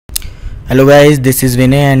Hello guys, this is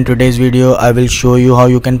Vinay and today's video I will show you how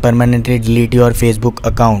you can permanently delete your Facebook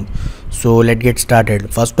account. So let's get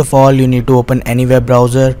started. First of all, you need to open any web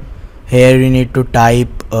browser. Here you need to type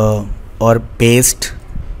or paste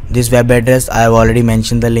this web address. I have already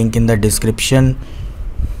mentioned the link in the description.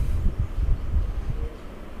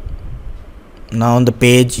 Now on the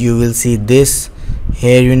page you will see this.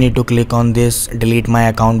 Here you need to click on this delete my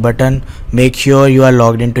account button. Make sure you are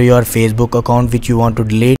logged into your Facebook account which you want to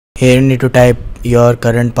delete. Here you need to type your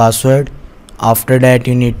current password. After that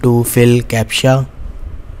you need to fill captcha.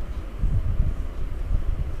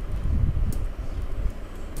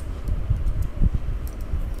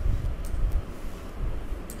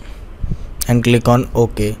 And click on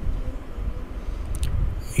OK.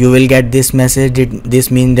 You will get this message.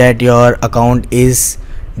 This means that your account is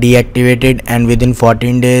deactivated and within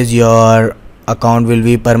 14 days your account will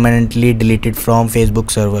be permanently deleted from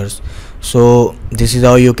Facebook servers. So this is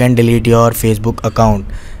how you can delete your Facebook account.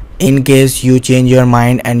 In case you change your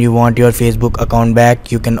mind and you want your Facebook account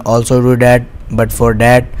back, you can also do that, but for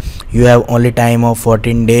that you have only time of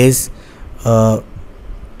 14 days. To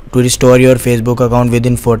restore your Facebook account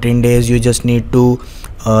within 14 days, you just need to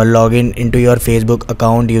log in into your Facebook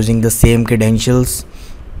account using the same credentials.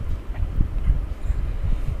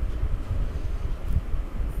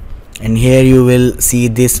 And here you will see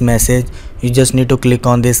this message. You just need to click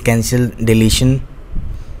on this cancel deletion,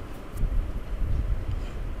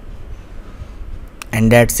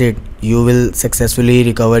 and that's it. You will successfully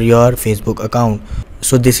recover your Facebook account.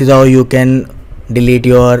 So this is how you can delete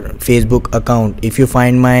your Facebook account. If you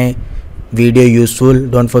find my video useful,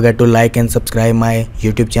 don't forget to like and subscribe my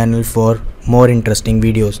YouTube channel for more interesting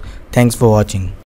videos. Thanks for watching.